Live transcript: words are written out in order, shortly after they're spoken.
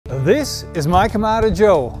This is my Kamado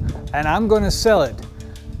Joe, and I'm gonna sell it,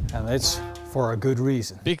 and it's for a good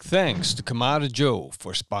reason. Big thanks to Kamado Joe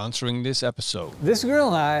for sponsoring this episode. This grill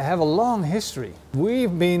and I have a long history.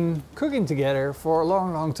 We've been cooking together for a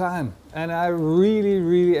long time, and I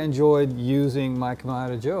really enjoyed using my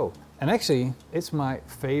Kamado Joe. And actually, it's my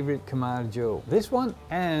favorite Kamado Joe. This one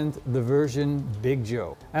and the version Big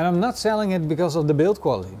Joe. And I'm not selling it because of the build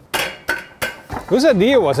quality. Whose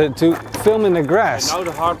idea was it to film in the grass? Now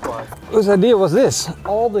the hard part. Whose idea was this?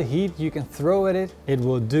 All the heat you can throw at it, it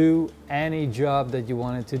will do any job that you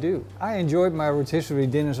want it to do. I enjoyed my rotisserie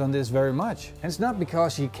dinners on this very much. And it's not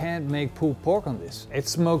because you can't make pulled pork on this. It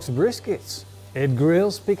smokes briskets. It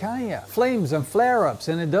grills picanha, flames and flare-ups,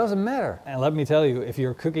 and it doesn't matter. And let me tell you, if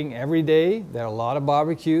you're cooking every day, there are a lot of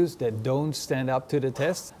barbecues that don't stand up to the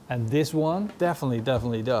test. And this one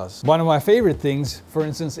definitely does. One of my favorite things, for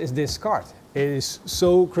instance, is this cart. It is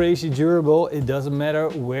so crazy durable, it doesn't matter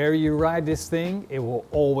where you ride this thing, it will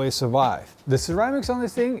always survive. The ceramics on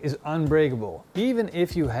this thing is unbreakable. Even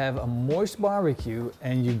if you have a moist barbecue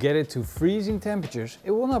and you get it to freezing temperatures,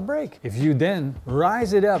 it will not break. If you then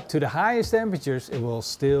rise it up to the highest temperatures, it will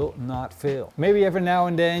still not fail. Maybe every now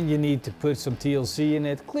and then you need to put some TLC in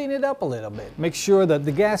it, clean it up a little bit. Make sure that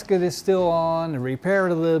the gasket is still on, repair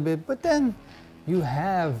it a little bit, but then you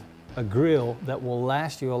have a grill that will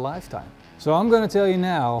last you a lifetime. So I'm going to tell you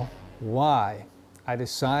now why I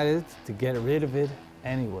decided to get rid of it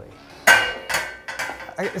anyway.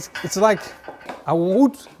 It's like I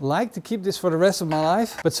would like to keep this for the rest of my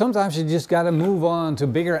life, but sometimes you just got to move on to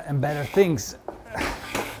bigger and better things.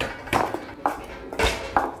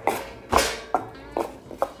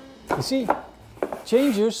 You see,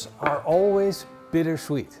 changes are always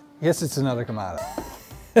bittersweet. Yes, it's another Kamado.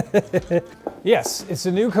 Yes, it's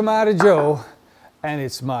a new Kamado Joe, and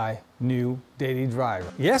it's my new daily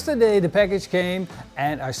driver. Yesterday the package came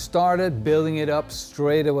and I started building it up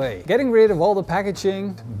straight away. Getting rid of all the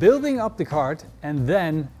packaging, building up the cart, and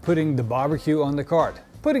then putting the barbecue on the cart.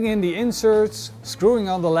 Putting in the inserts, screwing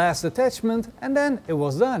on the last attachment, and then it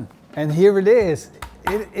was done. And here it is.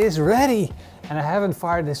 It is ready. And I haven't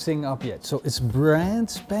fired this thing up yet. So it's brand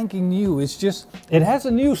spanking new. It's just, it has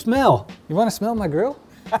a new smell. You want to smell my grill?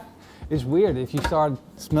 It's weird if you start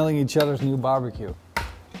smelling each other's new barbecue.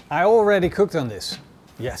 I already cooked on this.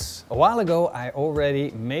 Yes, a while ago I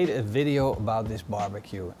already made a video about this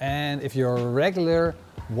barbecue. And if you're a regular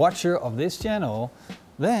watcher of this channel,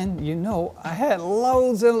 then you know I had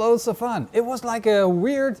loads and loads of fun. It was like a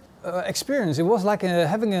weird experience. It was like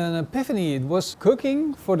having an epiphany. It was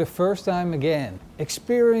cooking for the first time again.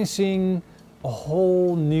 Experiencing a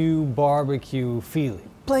whole new barbecue feeling.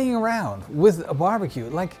 Playing around with a barbecue,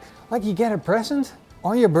 like you get a present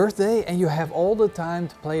on your birthday and you have all the time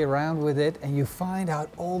to play around with it, and you find out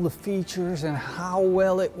all the features and how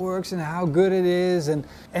well it works and how good it is,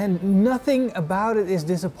 and nothing about it is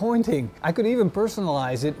disappointing. I could even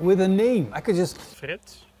personalize it with a name. I could just...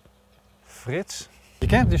 Fritz? Fritz? You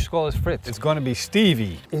can't just call it Fritz. It's gonna be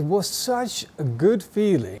Stevie. It was such a good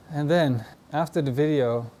feeling. And then after the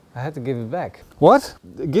video, I had to give it back. What?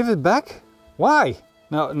 Give it back? Why?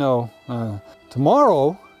 No.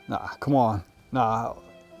 Tomorrow? Nah, come on. Nah,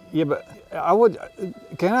 yeah, but I would,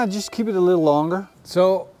 can I just keep it a little longer?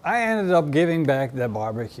 So I ended up giving back that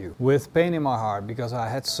barbecue with pain in my heart because I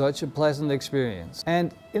had such a pleasant experience.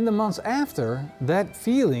 And in the months after, that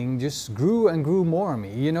feeling just grew and grew more on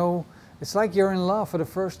me. You know, it's like you're in love for the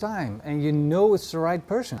first time and you know it's the right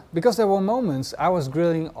person. Because there were moments I was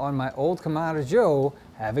grilling on my old Kamado Joe,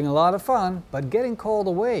 having a lot of fun, but getting called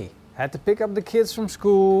away. Had to pick up the kids from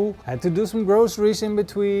school, had to do some groceries in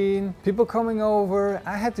between, people coming over.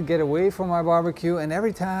 I had to get away from my barbecue, and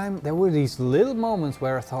every time there were these little moments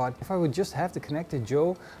where I thought, if I would just have the Connected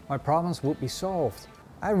Joe, my problems would be solved.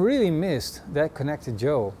 I really missed that Connected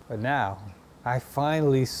Joe, but now I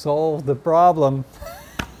finally solved the problem.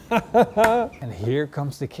 And here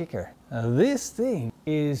comes the kicker. This thing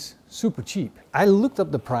is super cheap. I looked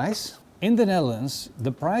up the price. In the Netherlands,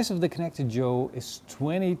 the price of the Connected Joe is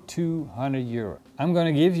 2,200 euro. I'm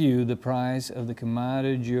gonna give you the price of the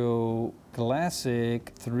Kamado Joe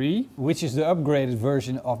Classic 3, which is the upgraded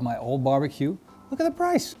version of my old barbecue. Look at the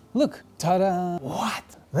price. Look, ta-da! What?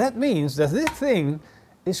 That means that this thing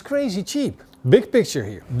is crazy cheap. Big picture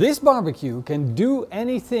here. This barbecue can do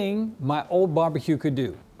anything my old barbecue could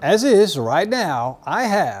do. As is, right now, I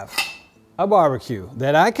have a barbecue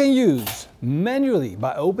that I can use manually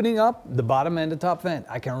by opening up the bottom and the top vent.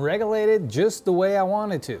 I can regulate it just the way I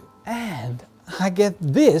want it to. And I get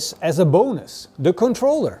this as a bonus, the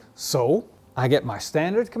controller. So I get my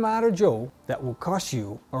standard Kamado Joe that will cost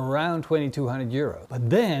you around 2,200 euros. But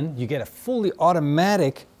then you get a fully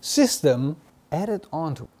automatic system added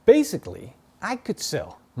onto. Basically, I could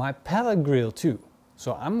sell my pellet grill too.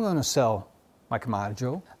 So I'm going to sell my Kamado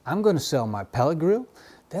Joe. I'm going to sell my pellet grill.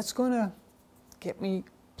 That's going to get me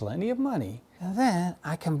plenty of money. And then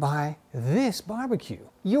I can buy this barbecue.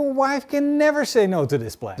 Your wife can never say no to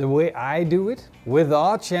this plan. The way I do it, with the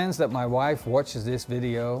odd chance that my wife watches this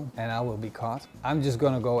video and I will be caught, I'm just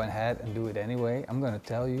gonna go ahead and do it anyway. I'm gonna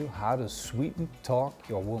tell you how to sweeten talk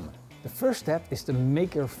your woman. The first step is to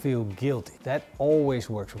make her feel guilty. That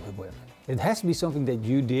always works with women. It has to be something that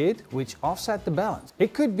you did which offset the balance.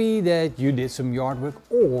 It could be that you did some yard work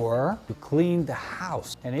or you cleaned the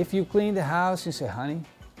house. And if you clean the house, you say, honey,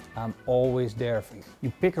 I'm always there for you.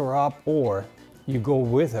 You pick her up or you go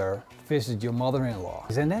with her, visit your mother-in-law.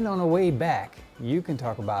 And then on the way back, you can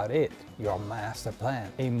talk about it, your master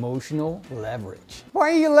plan, emotional leverage. Why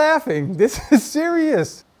are you laughing? This is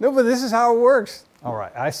serious. No, but this is how it works. All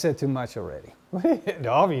right, I said too much already. It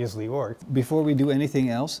obviously worked. Before we do anything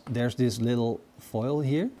else, there's this little foil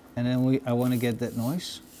here. And then I want to get that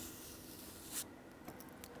noise.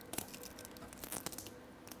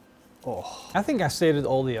 Oh, I think I stated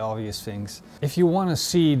all the obvious things. If you want to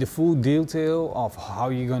see the full detail of how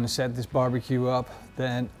you're going to set this barbecue up,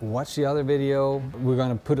 then watch the other video. We're going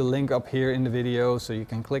to put a link up here in the video so you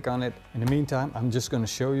can click on it. In the meantime, I'm just going to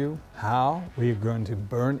show you how we're going to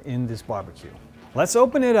burn in this barbecue. Let's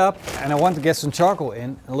open it up, and I want to get some charcoal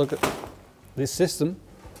in and look at this system.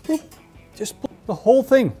 Just put the whole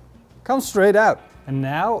thing, comes straight out. And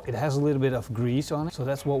now it has a little bit of grease on it, so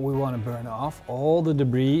that's what we want to burn off. All the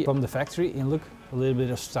debris from the factory, and look, a little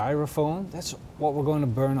bit of styrofoam. That's what we're going to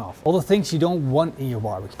burn off. All the things you don't want in your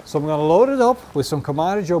barbecue. So I'm going to load it up with some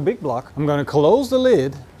Kamado Joe Big Block. I'm going to close the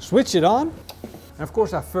lid, switch it on. And of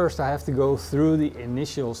course, first I have to go through the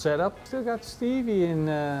initial setup. Still got Stevie in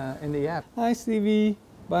the app. Hi Stevie.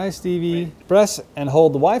 Bye Stevie. Press and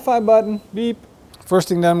hold the Wi-Fi button. Beep. First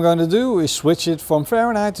thing that I'm going to do is switch it from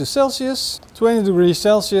Fahrenheit to Celsius, 20 degrees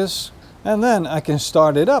Celsius, and then I can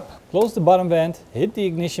start it up. Close the bottom vent, hit the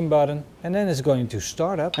ignition button, and then it's going to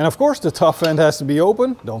start up. And of course the top vent has to be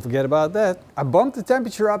open, don't forget about that. I bumped the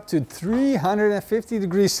temperature up to 350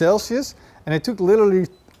 degrees Celsius, and it took literally,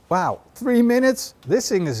 wow, 3 minutes. This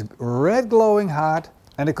thing is red glowing hot.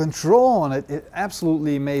 And the control on it is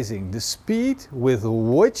absolutely amazing. The speed with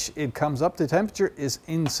which it comes up to temperature is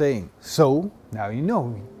insane. So now you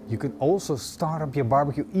know, you can also start up your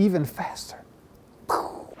barbecue even faster.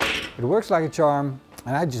 It works like a charm,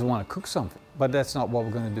 and I just want to cook something. But that's not what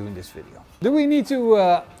we're going to do in this video. Do we need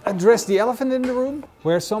to address the elephant in the room?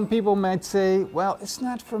 Where some people might say, well, it's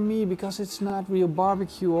not for me because it's not real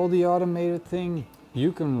barbecue, all the automated thing.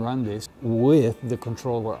 You can run this with the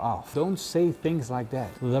controller off. Don't say things like that.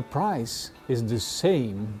 The price is the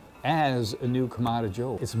same as a new Kamado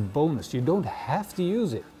Joe. It's a bonus. You don't have to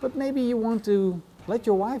use it, but maybe you want to let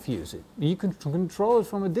your wife use it. You can control it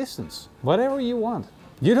from a distance, whatever you want.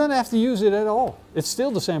 You don't have to use it at all. It's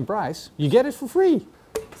still the same price. You get it for free.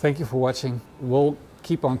 Thank you for watching. We'll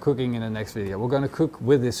keep on cooking in the next video. We're gonna cook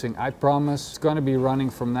with this thing, I promise. It's gonna be running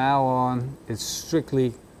from now on. It's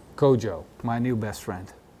strictly Kojo, my new best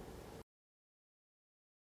friend.